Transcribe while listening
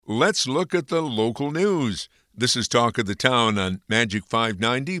let's look at the local news. This is Talk of the Town on Magic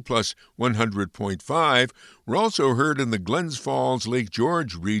 590 plus 100.5. We're also heard in the Glens Falls, Lake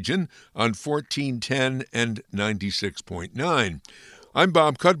George region on 1410 and 96.9. I'm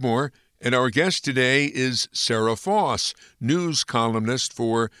Bob Cudmore, and our guest today is Sara Foss, news columnist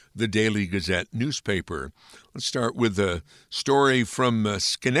for the Daily Gazette newspaper. Let's start with a story from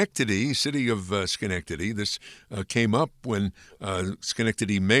Schenectady, city of Schenectady. This came up when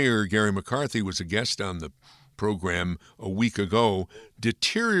Schenectady Mayor Gary McCarthy was a guest on the program a week ago.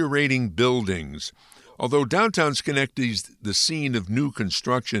 Deteriorating buildings. Although downtown Schenectady's the scene of new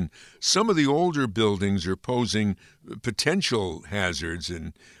construction, some of the older buildings are posing potential hazards,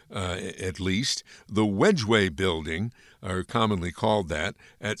 at least. The Wedgeway building, or commonly called that,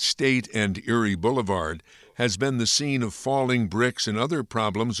 at State and Erie Boulevard, has been the scene of falling bricks and other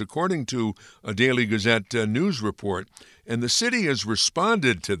problems, according to a Daily Gazette news report. And the city has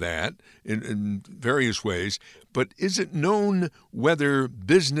responded to that in various ways. But is it known whether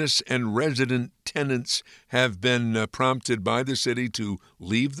business and resident tenants have been prompted by the city to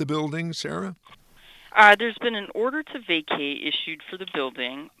leave the building, Sarah? There's been an order to vacate issued for the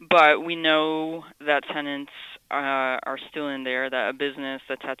building, but we know that tenants are still in there, that a business,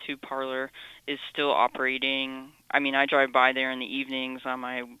 a tattoo parlor, is still operating. I mean, I drive by there in the evenings on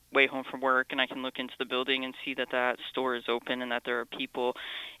my way home from work, and I can look into the building and see that store is open and that there are people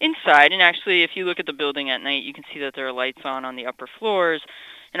inside. And actually, if you look at the building at night, you can see that there are lights on the upper floors.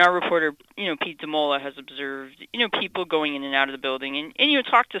 And our reporter, Pete DeMola, has observed, people going in and out of the building. And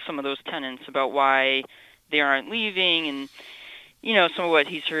talk to some of those tenants about why they aren't leaving. And, some of what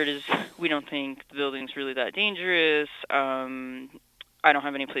he's heard is, we don't think the building's really that dangerous. I don't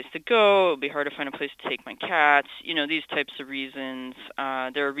have any place to go. It'll be hard to find a place to take my cats. These types of reasons.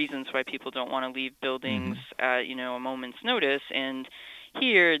 There are reasons why people don't want to leave buildings at, a moment's notice. And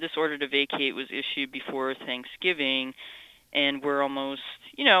here, this order to vacate was issued before Thanksgiving. And we're almost,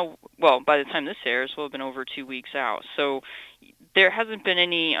 by the time this airs, we'll have been over 2 weeks out. So there hasn't been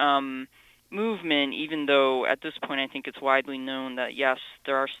any movement, even though at this point I think it's widely known that, yes,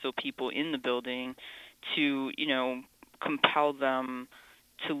 there are still people in the building to, compel them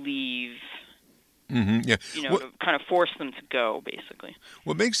to leave. Yeah. To kind of force them to go, basically.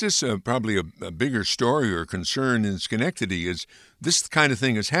 What makes this probably a bigger story or concern in Schenectady is this kind of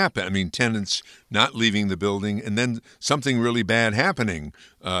thing has happened. I mean, tenants not leaving the building and then something really bad happening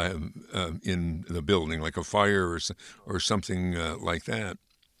in the building, like a fire or something like that.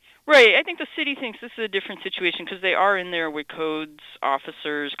 Right. I think the city thinks this is a different situation because they are in there with codes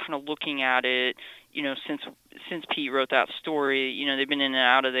officers kind of looking at it. Since Pete wrote that story, they've been in and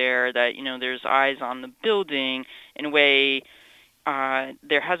out of there, that, there's eyes on the building in a way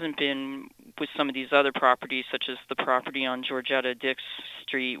there hasn't been with some of these other properties, such as the property on Georgetta Dix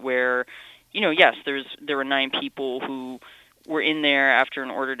Street, where, yes, there were 9 people who were in there after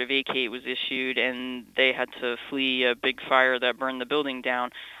an order to vacate was issued, and they had to flee a big fire that burned the building down.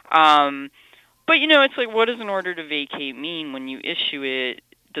 But, it's like, what does an order to vacate mean when you issue it?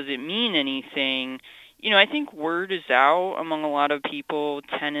 Does it mean anything? I think word is out among a lot of people,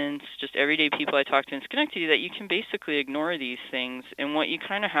 tenants, just everyday people I talk to in Schenectady, that you can basically ignore these things. And what you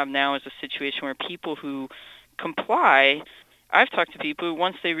kind of have now is a situation where people who comply, I've talked to people who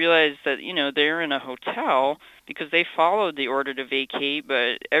once they realize that, they're in a hotel because they followed the order to vacate,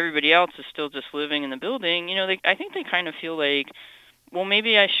 but everybody else is still just living in the building, I think they kind of feel like, well,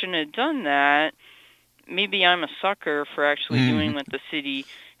 maybe I shouldn't have done that. Maybe I'm a sucker for actually doing what the city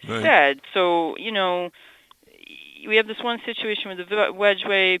said. So, we have this one situation with the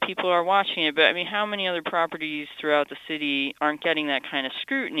Wedgeway, people are watching it, but I mean, how many other properties throughout the city aren't getting that kind of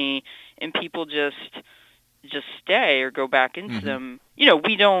scrutiny and people just stay or go back into them?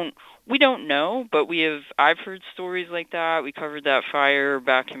 We don't know, but I've heard stories like that. We covered that fire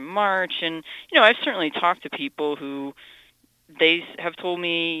back in March, and, I've certainly talked to people who they have told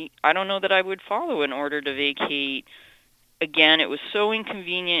me, I don't know that I would follow an order to vacate. Again, it was so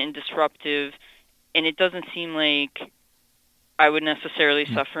inconvenient and disruptive, and it doesn't seem like I would necessarily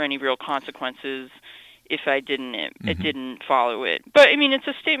suffer any real consequences if I didn't follow it. But, I mean, it's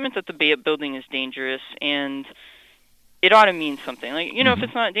a statement that the building is dangerous, and it ought to mean something. Like, if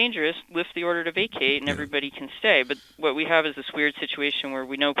it's not dangerous, lift the order to vacate and everybody can stay. But what we have is this weird situation where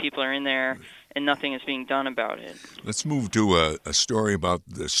we know people are in there and nothing is being done about it. Let's move to a story about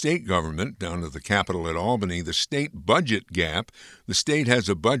the state government down at the Capitol at Albany, the state budget gap. The state has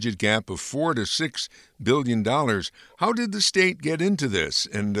a budget gap of $4 to $6 billion. How did the state get into this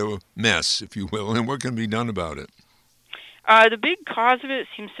and mess, if you will, and what can be done about it? The big cause of it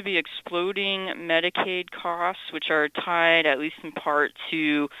seems to be exploding Medicaid costs, which are tied, at least in part,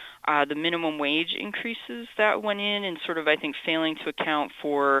 to the minimum wage increases that went in, and sort of, I think, failing to account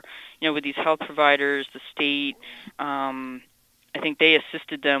for, with these health providers, the state. I think they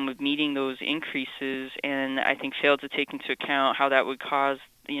assisted them with meeting those increases, and I think failed to take into account how that would cause,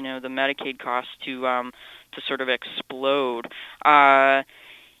 the Medicaid costs to sort of explode.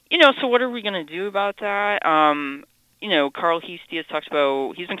 So what are we going to do about that? Carl Heastie has talked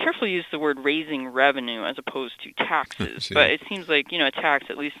about, he's been careful to use the word raising revenue as opposed to taxes. But it seems like, a tax,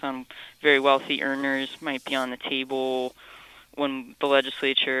 at least on very wealthy earners, might be on the table when the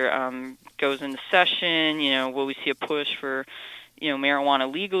legislature goes into session. Will we see a push for,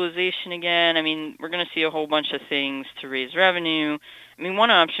 marijuana legalization again? I mean, we're going to see a whole bunch of things to raise revenue. I mean, one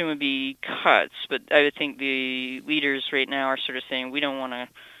option would be cuts, but I would think the leaders right now are sort of saying we don't want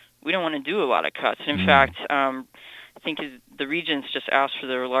to do a lot of cuts. In fact, I think the regions just asked for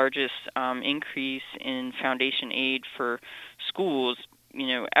their largest increase in foundation aid for schools,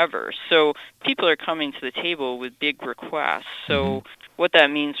 ever. So people are coming to the table with big requests. So what that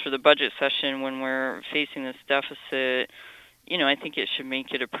means for the budget session when we're facing this deficit, I think it should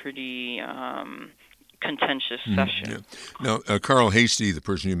make it a pretty contentious session. Yeah. Now, Carl Heastie, the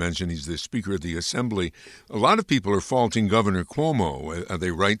person you mentioned, he's the Speaker of the Assembly. A lot of people are faulting Governor Cuomo. Are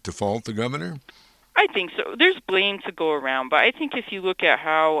they right to fault the governor? I think so. There's blame to go around, but I think if you look at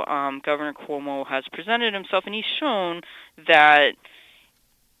how Governor Cuomo has presented himself, and he's shown that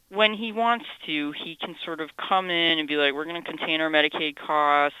when he wants to, he can sort of come in and be like, we're going to contain our Medicaid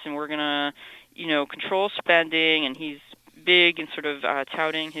costs, and we're going to, control spending, and he's big and sort of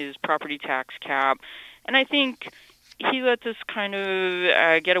touting his property tax cap. And I think he let this kind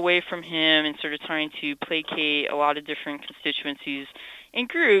of get away from him and sort of trying to placate a lot of different constituencies and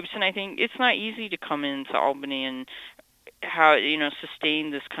groups. And I think it's not easy to come into Albany and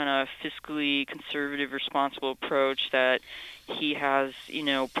sustain this kind of fiscally conservative, responsible approach that he has,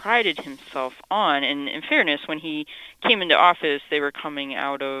 prided himself on. And in fairness, when he came into office, they were coming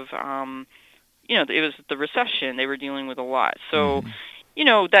out of, it was the recession. They were dealing with a lot. So,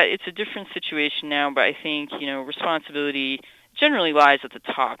 that it's a different situation now, but I think, responsibility generally lies at the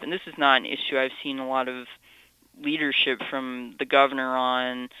top. And this is not an issue I've seen a lot of leadership from the governor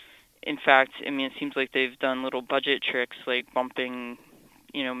on. In fact, I mean, it seems like they've done little budget tricks like bumping,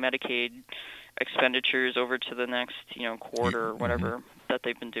 Medicaid expenditures over to the next, quarter or whatever that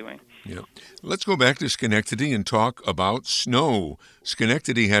they've been doing. Yeah. Let's go back to Schenectady and talk about snow.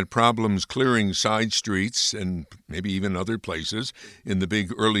 Schenectady had problems clearing side streets and maybe even other places in the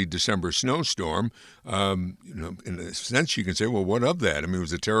big early December snowstorm. In a sense, you can say, well, what of that? I mean, it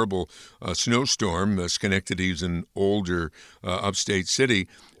was a terrible snowstorm. Schenectady's an older upstate city,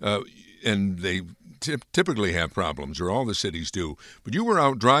 and they typically have problems, or all the cities do. But you were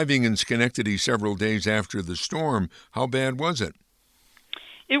out driving in Schenectady several days after the storm. How bad was it?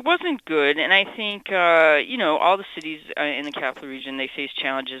 It wasn't good, and I think, all the cities in the capital region, they face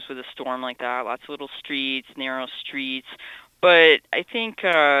challenges with a storm like that, lots of little streets, narrow streets. But I think,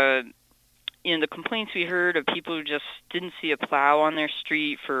 the complaints we heard of people who just didn't see a plow on their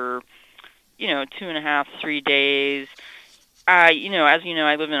street for, 2.5, 3 days. As you know,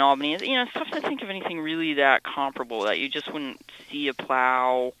 I live in Albany. It's tough to think of anything really that comparable, that you just wouldn't see a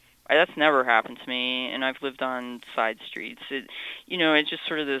plow. That's never happened to me, and I've lived on side streets. It's just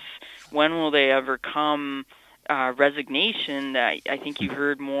sort of this, when will they ever come, resignation that I think you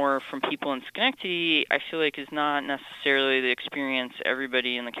heard more from people in Schenectady, I feel like is not necessarily the experience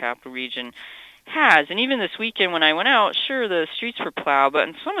everybody in the capital region has. And even this weekend when I went out, sure, the streets were plowed, but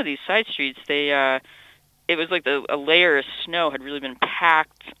in some of these side streets, it was like a layer of snow had really been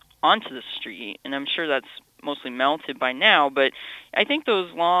packed onto the street, and I'm sure that's mostly melted by now, but I think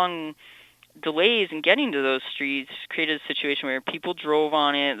those long delays in getting to those streets created a situation where people drove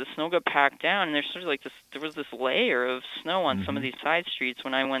on it, the snow got packed down, and there's sort of like there was this layer of snow on some of these side streets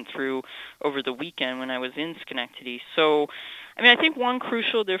when I went through over the weekend when I was in Schenectady. So, I mean, I think one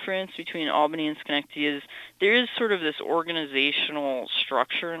crucial difference between Albany and Schenectady is there is sort of this organizational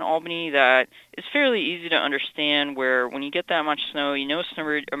structure in Albany that is fairly easy to understand, where when you get that much snow,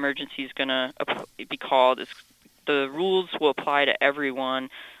 snow emergency is going to be called. The rules will apply to everyone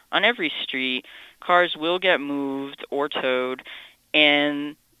on every street. Cars will get moved or towed,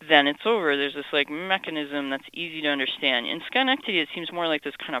 and then it's over. There's this mechanism that's easy to understand. In Schenectady, it seems more like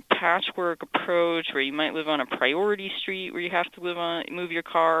this kind of patchwork approach where you might live on a priority street where you have to move your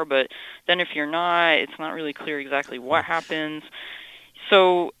car, but then if you're not, it's not really clear exactly what happens.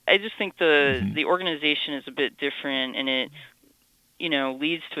 So I just think the organization is a bit different, and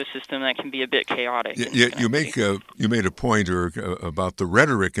leads to a system that can be a bit chaotic. Yeah, you made a point about the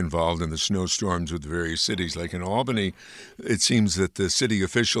rhetoric involved in the snowstorms with the various cities. Like in Albany, it seems that the city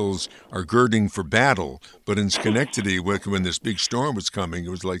officials are girding for battle, but in Schenectady, when this big storm was coming, it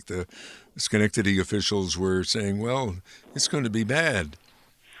was like the Schenectady officials were saying, "Well, it's going to be bad."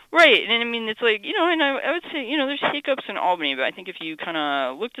 Right, and I mean, it's like, and I would say, there's hiccups in Albany, but I think if you kind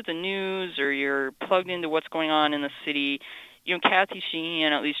of looked at the news or you're plugged into what's going on in the city, Kathy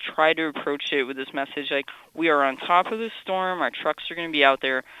Sheehan at least tried to approach it with this message, like, we are on top of this storm, our trucks are going to be out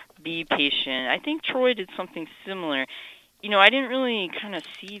there, be patient. I think Troy did something similar. I didn't really kind of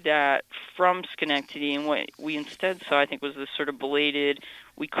see that from Schenectady, and what we instead saw, I think, was this sort of belated,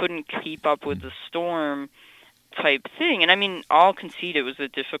 we couldn't keep up with the storm type thing. And I mean, I'll concede it was a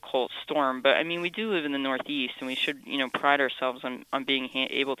difficult storm, but I mean, we do live in the Northeast, and we should, pride ourselves on being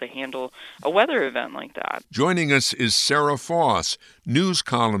able to handle a weather event like that. Joining us is Sara Foss, news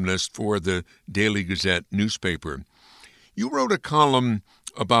columnist for the Daily Gazette newspaper. You wrote a column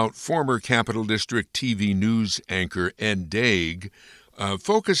about former Capital District TV news anchor Ed Daig,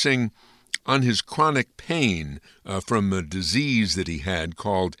 focusing on his chronic pain from a disease that he had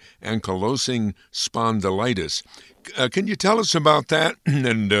called ankylosing spondylitis. Can you tell us about that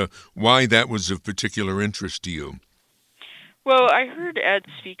and why that was of particular interest to you? Well, I heard Ed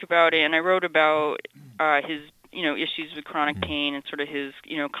speak about it, and I wrote about his issues with chronic pain and sort of his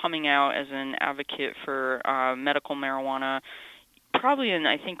coming out as an advocate for medical marijuana, probably in,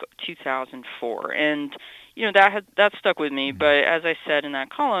 I think, 2004. And that stuck with me. But as I said in that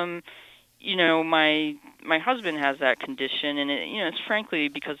column, my husband has that condition, and it's frankly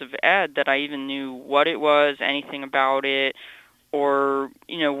because of Ed that I even knew what it was, anything about it, or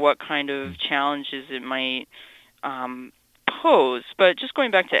what kind of challenges it might pose. But just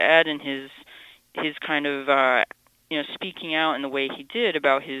going back to Ed and his kind of speaking out in the way he did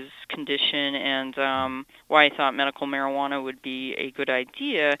about his condition and why I thought medical marijuana would be a good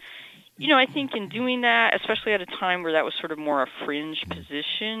idea. I think in doing that, especially at a time where that was sort of more a fringe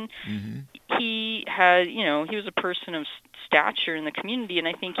position, he had, he was a person of stature in the community, and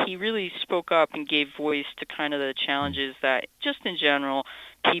I think he really spoke up and gave voice to kind of the challenges that, just in general,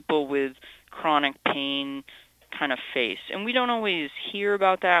 people with chronic pain kind of face. And we don't always hear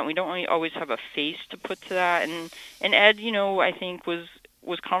about that, and we don't always have a face to put to that. And Ed, I think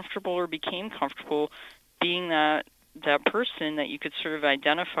was comfortable or became comfortable being that person that you could sort of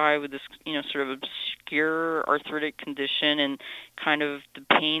identify with this, sort of obscure arthritic condition and kind of the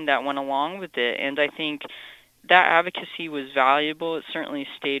pain that went along with it. And I think that advocacy was valuable. It certainly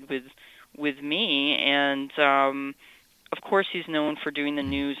stayed with me. And of course, he's known for doing the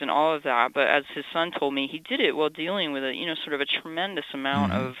news and all of that. But as his son told me, he did it while dealing with sort of a tremendous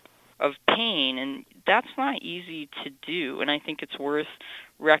amount of pain, and that's not easy to do. And I think it's worth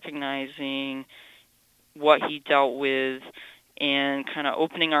recognizing what he dealt with and kind of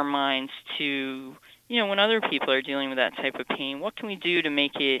opening our minds to, when other people are dealing with that type of pain, what can we do to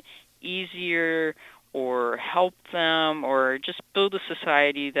make it easier or help them or just build a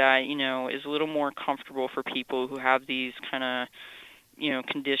society that, is a little more comfortable for people who have these kind of,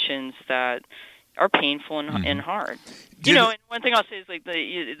 conditions that are painful and hard. And one thing I'll say is like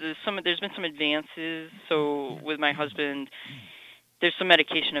there's been some advances. So with my husband, there's some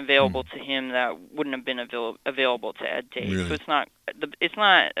medication available to him that wouldn't have been available to Ed Daig. Really? So it's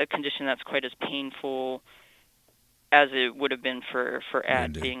not a condition that's quite as painful as it would have been for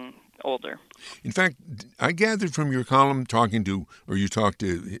Ed being older. In fact, I gathered from your column you talked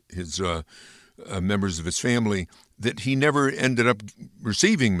to his members of his family, that he never ended up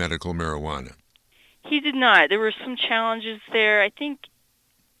receiving medical marijuana. He did not. There were some challenges there. I think,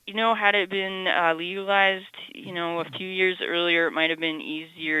 had it been legalized, a few years earlier, it might have been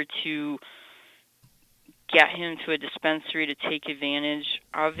easier to get him to a dispensary to take advantage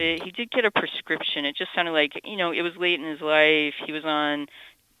of it. He did get a prescription. It just sounded like, it was late in his life. He was on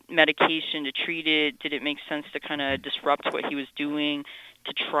medication to treat it. Did it make sense to kind of disrupt what he was doing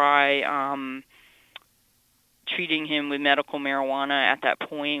to try treating him with medical marijuana at that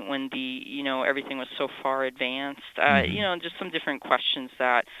point when everything was so far advanced? Just some different questions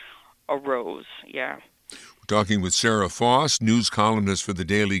that arose. Yeah. We're talking with Sara Foss, news columnist for the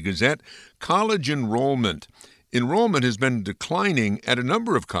Daily Gazette. College enrollment. Enrollment has been declining at a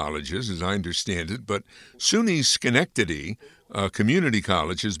number of colleges, as I understand it, but SUNY Schenectady Community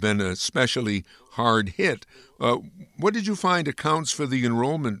College has been especially hard hit. What did you find accounts for the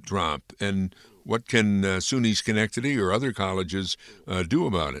enrollment drop, and what can SUNY Schenectady or other colleges do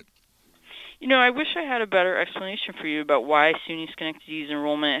about it? I wish I had a better explanation for you about why SUNY Schenectady's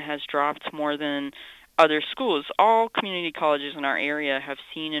enrollment has dropped more than other schools. All community colleges in our area have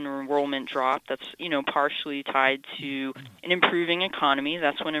seen an enrollment drop that's, partially tied to an improving economy.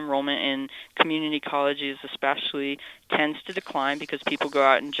 That's when enrollment in community colleges especially tends to decline because people go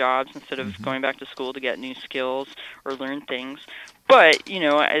out in jobs instead of going back to school to get new skills or learn things. But,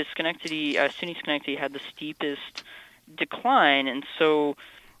 as SUNY Schenectady had the steepest decline, and so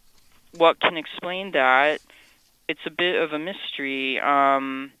what can explain that? It's a bit of a mystery. Are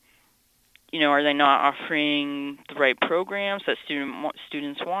they not offering the right programs that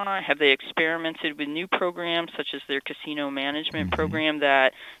students want? Have they experimented with new programs such as their casino management program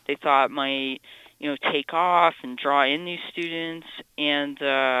that they thought might, take off and draw in these students? And,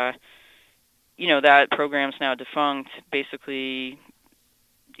 that program's now defunct. Basically,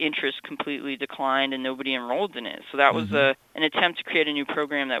 interest completely declined and nobody enrolled in it. So that was an attempt to create a new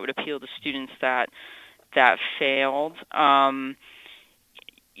program that would appeal to students that failed.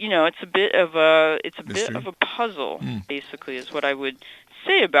 It's a bit of a puzzle, basically, is what I would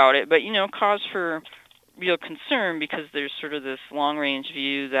say about it. But cause for real concern because there's sort of this long-range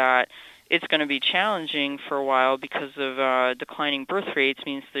view that it's going to be challenging for a while because of declining birth rates.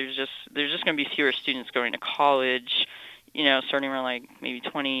 Means there's just going to be fewer students going to college. Starting around like maybe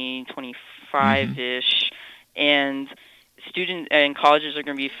 2025-ish, and students and colleges are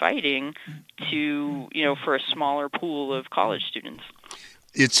going to be fighting to for a smaller pool of college students.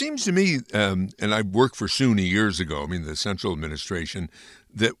 It seems to me, and I worked for SUNY years ago, the central administration,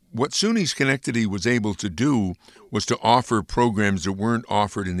 that what SUNY Schenectady was able to do was to offer programs that weren't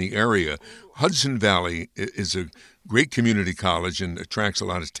offered in the area. Hudson Valley is a great community college and attracts a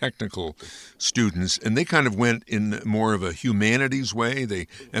lot of technical students, and they kind of went in more of a humanities way. They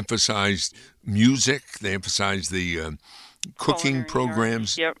emphasized music, they emphasized the cooking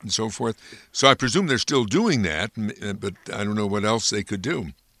programs and so forth. So I presume they're still doing that, but I don't know what else they could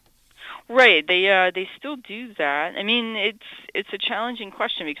do. Right, they still do that. It's a challenging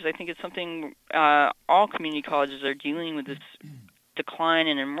question because I think it's something all community colleges are dealing with, this decline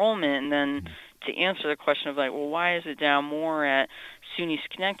in enrollment, and then to answer the question of why is it down more at SUNY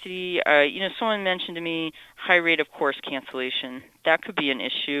Schenectady? Someone mentioned to me high rate of course cancellation. That could be an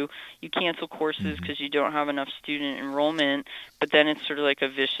issue. You cancel courses because you don't have enough student enrollment, but then it's sort of like a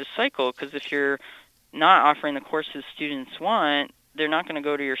vicious cycle because if you're not offering the courses students want, they're not going to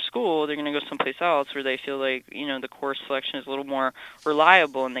go to your school. They're going to go someplace else where they feel like, the course selection is a little more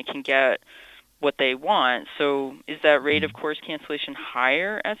reliable and they can get what they want. So is that rate of course cancellation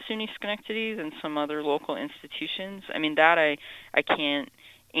higher at SUNY Schenectady than some other local institutions? That I can't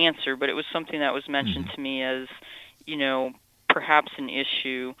answer, but it was something that was mentioned to me as, perhaps an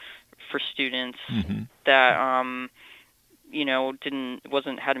issue for students that,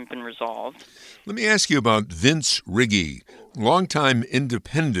 hadn't been resolved. Let me ask you about Vince Riggi. Longtime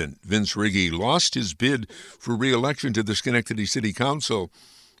independent Vince Riggi lost his bid for re-election to the Schenectady City Council,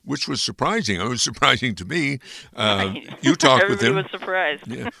 which was surprising. It was surprising to me. You talked with him. Everybody was surprised.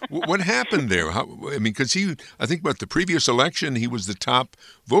 Yeah. What happened there? Because I think about the previous election, he was the top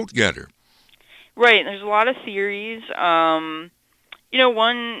vote getter. Right. There's a lot of theories.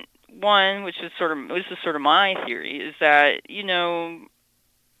 One, which is sort of my theory, is that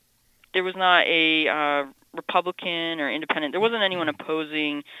there was not a Republican or independent. There wasn't anyone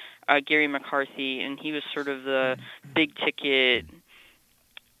opposing Gary McCarthy, and he was sort of the big ticket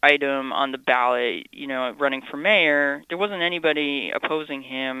item on the ballot, running for mayor. There wasn't anybody opposing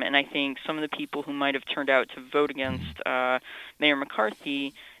him, and I think some of the people who might have turned out to vote against Mayor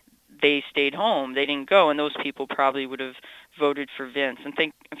McCarthy, they stayed home. They didn't go, and those people probably would have voted for Vince. And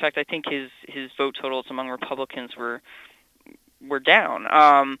in fact, I think his vote totals among Republicans were down.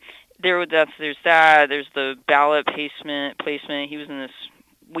 There's that. There's the ballot placement. He was in this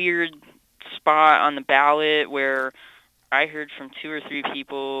weird spot on the ballot where I heard from 2 or 3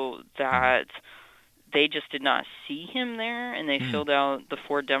 people that they just did not see him there, and they filled out the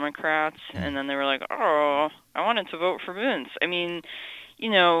 4 Democrats, and then they were like, "Oh, I wanted to vote for Vince."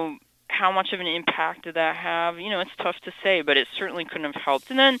 How much of an impact did that have? It's tough to say, but it certainly couldn't have helped.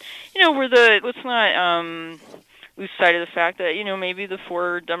 And then, let's not lose sight of the fact that maybe the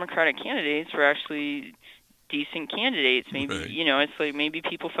 4 Democratic candidates were actually decent candidates. Maybe it's like maybe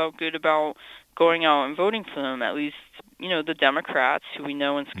people felt good about going out and voting for them. At least the Democrats, who we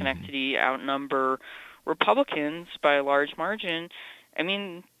know in Schenectady outnumber Republicans by a large margin,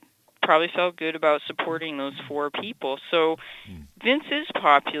 probably felt good about supporting those 4 people. So Vince is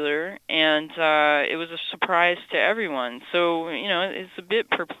popular, and it was a surprise to everyone. So it's a bit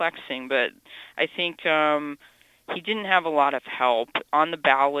perplexing, but I think he didn't have a lot of help on the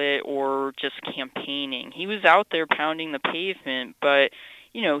ballot or just campaigning. He was out there pounding the pavement, but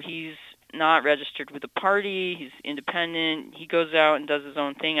he's not registered with the party. He's independent. He goes out and does his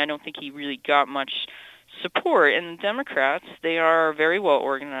own thing. I don't think he really got much support. And the Democrats, they are very well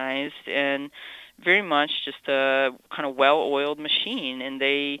organized and very much just a kind of well-oiled machine, and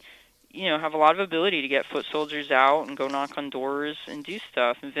they have a lot of ability to get foot soldiers out and go knock on doors and do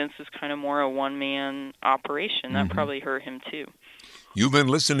stuff. And Vince is kind of more a one-man operation. That probably hurt him too. You've been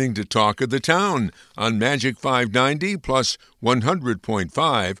listening to Talk of the Town on Magic 590 plus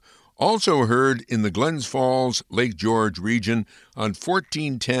 100.5, also heard in the Glens Falls, Lake George region on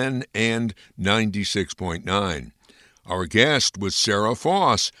 1410 and 96.9. Our guest was Sara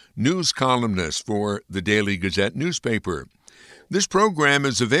Foss, news columnist for the Daily Gazette newspaper. This program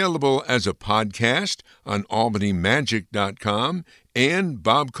is available as a podcast on albanymagic.com and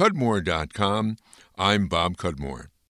bobcudmore.com. I'm Bob Cudmore.